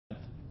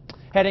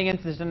Heading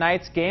into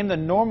tonight's game, the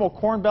normal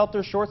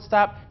Cornbelters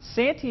shortstop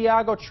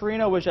Santiago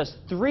Chirino was just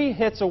 3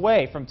 hits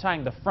away from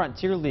tying the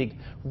Frontier League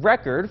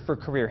record for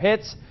career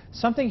hits,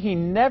 something he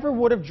never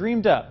would have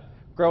dreamed of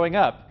growing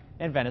up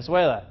in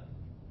Venezuela.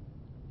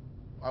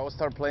 I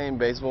started playing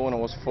baseball when I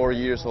was 4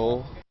 years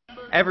old.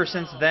 Ever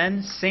since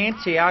then,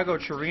 Santiago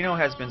Chirino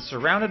has been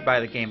surrounded by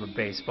the game of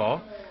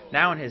baseball.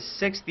 Now in his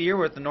 6th year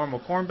with the normal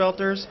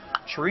Cornbelters,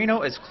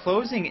 Chirino is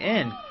closing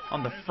in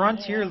on the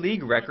Frontier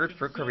League record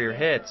for career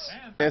hits.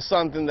 It's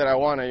something that I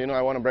want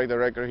to break the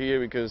record here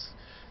because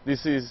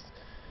this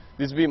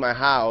be my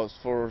house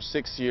for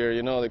 6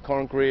 years, the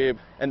corn crib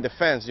and the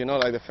fans,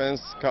 like the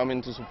fans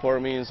coming to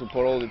support me and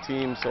support all the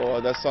teams, so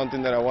that's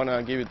something that I want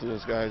to give it to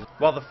those guys.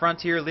 While the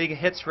Frontier League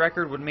hits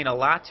record would mean a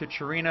lot to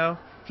Chirino,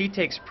 he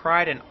takes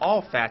pride in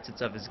all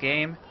facets of his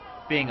game,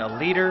 being a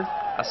leader,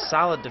 a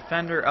solid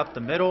defender up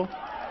the middle,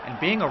 and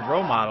being a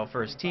role model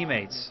for his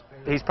teammates.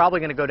 He's probably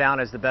going to go down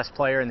as the best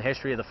player in the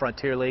history of the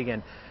Frontier League,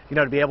 and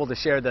to be able to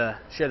share the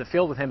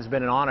field with him has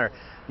been an honor.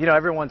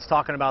 Everyone's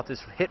talking about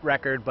this hit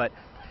record, but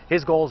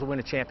his goal is to win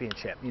a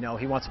championship.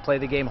 He wants to play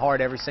the game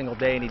hard every single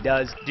day, and he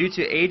does. Due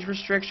to age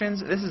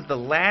restrictions, this is the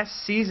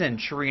last season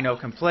Chirino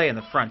can play in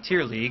the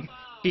Frontier League.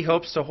 He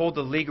hopes to hold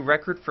the league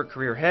record for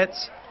career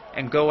hits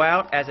and go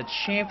out as a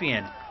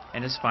champion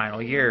in his final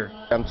year.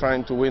 I'm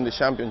trying to win the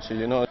championship,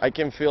 I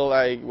can feel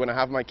like when I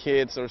have my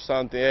kids or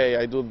something, hey,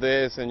 I do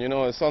this, and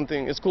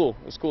it's cool.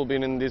 It's cool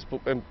being in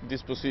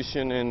this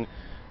position, and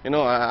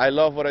I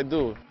love what I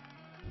do.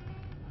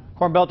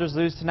 Cornbelters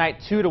lose tonight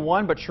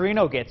 2-1, but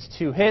Chirino gets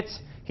 2 hits.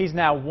 He's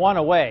now 1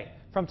 away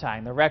from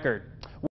tying the record.